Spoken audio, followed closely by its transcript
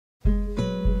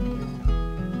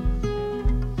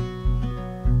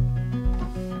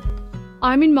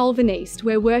I'm in Malvern East,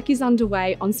 where work is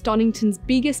underway on Stonington's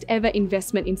biggest ever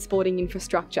investment in sporting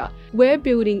infrastructure. We're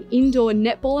building indoor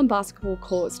netball and basketball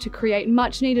courts to create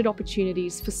much needed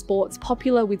opportunities for sports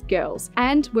popular with girls.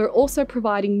 And we're also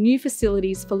providing new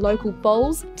facilities for local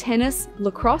bowls, tennis,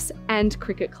 lacrosse and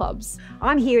cricket clubs.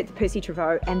 I'm here at the Percy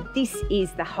Treyvaud and this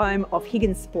is the home of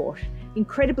Higgins Sport.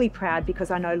 Incredibly proud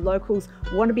because I know locals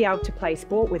want to be able to play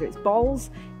sport, whether it's bowls,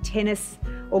 tennis,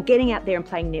 or getting out there and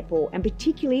playing netball, and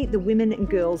particularly the women and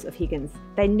girls of Higgins.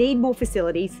 They need more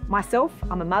facilities. Myself,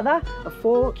 I'm a mother of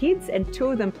 4 kids and 2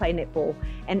 of them play netball,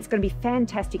 and it's going to be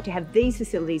fantastic to have these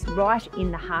facilities right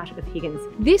in the heart of Higgins.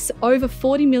 This over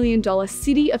 $40 million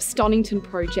City of Stonington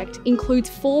project includes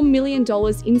 $4 million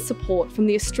in support from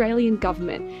the Australian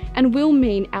government and will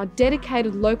mean our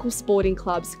dedicated local sporting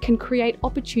clubs can create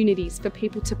opportunities for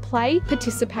people to play,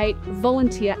 participate,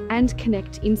 volunteer and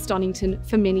connect in Stonington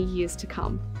for many years to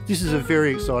come. This is a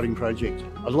very exciting project.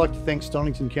 I'd like to thank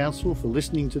Stonington Council for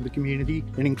listening to the community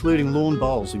and including lawn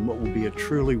bowls in what will be a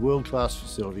truly world-class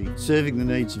facility serving the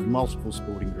needs of multiple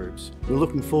sporting groups. We're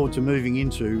looking forward to moving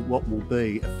into what will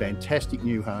be a fantastic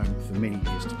new home for many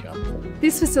years to come.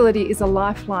 This facility is a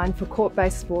lifeline for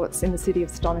court-based sports in the City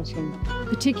of Stonington,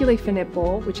 particularly for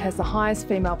netball, which has the highest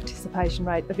female participation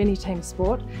rate of any team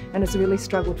sport and has really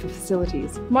struggled for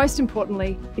facilities. Most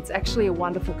importantly, it's actually a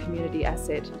wonderful community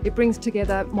asset. It brings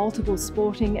together multiple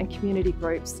sporting and community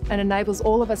groups and enables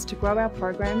all of us to grow our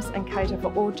programs and cater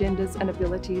for all genders and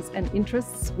abilities and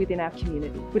interests within our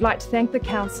community. We'd like to thank the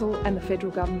Council and the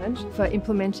Federal Government for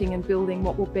implementing and building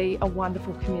what will be a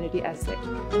wonderful community asset.